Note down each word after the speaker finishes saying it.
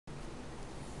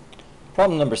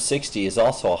Problem number 60 is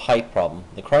also a height problem.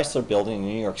 The Chrysler Building in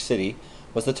New York City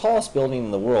was the tallest building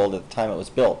in the world at the time it was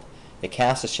built. It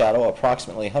cast a shadow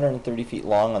approximately 130 feet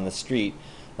long on the street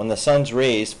when the sun's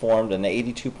rays formed an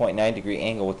 82.9 degree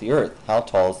angle with the earth. How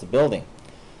tall is the building?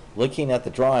 Looking at the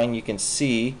drawing, you can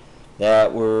see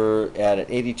that we're at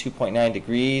 82.9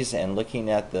 degrees, and looking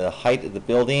at the height of the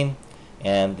building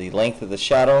and the length of the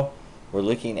shadow, we're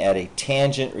looking at a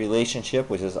tangent relationship,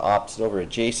 which is opposite over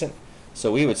adjacent.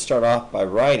 So we would start off by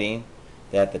writing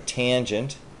that the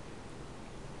tangent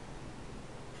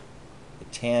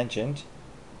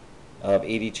of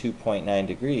 82.9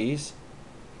 degrees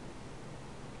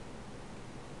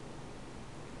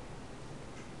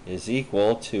is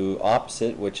equal to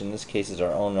opposite, which in this case is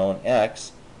our unknown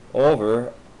x,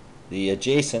 over the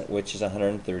adjacent, which is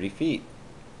 130 feet.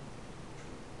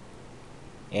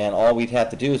 And all we'd have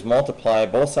to do is multiply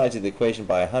both sides of the equation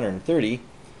by 130.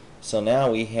 So now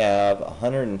we have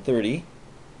 130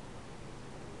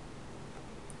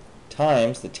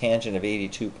 times the tangent of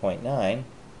 82.9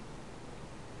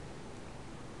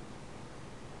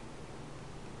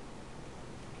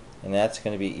 and that's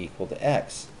going to be equal to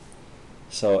x.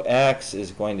 So x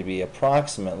is going to be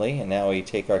approximately, and now we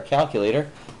take our calculator,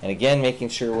 and again making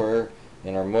sure we're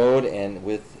in our mode and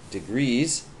with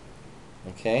degrees.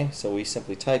 Okay, so we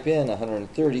simply type in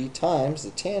 130 times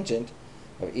the tangent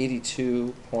of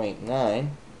 82.9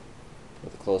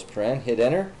 with a close paren, hit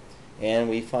enter, and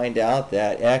we find out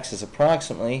that x is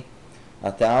approximately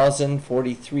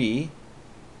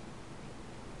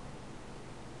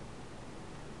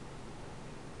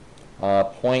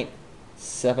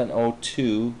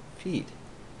 1,043.702 feet.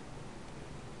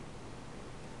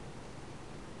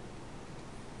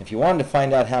 If you wanted to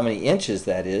find out how many inches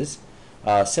that is,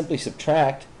 simply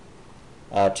subtract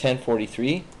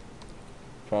 1043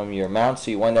 from your amount,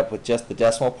 so you wind up with just the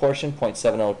decimal portion,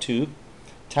 0.702,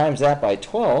 times that by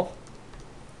 12,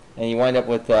 and you wind up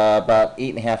with about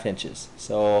 8.5 inches.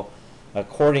 So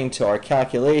according to our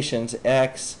calculations,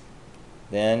 x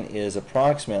then is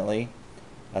approximately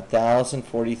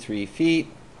 1,043 feet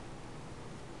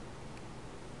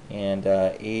and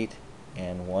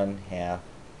 8.5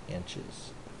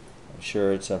 inches. I'm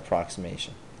sure it's an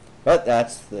approximation, but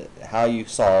that's how you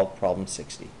solve problem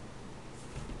 60.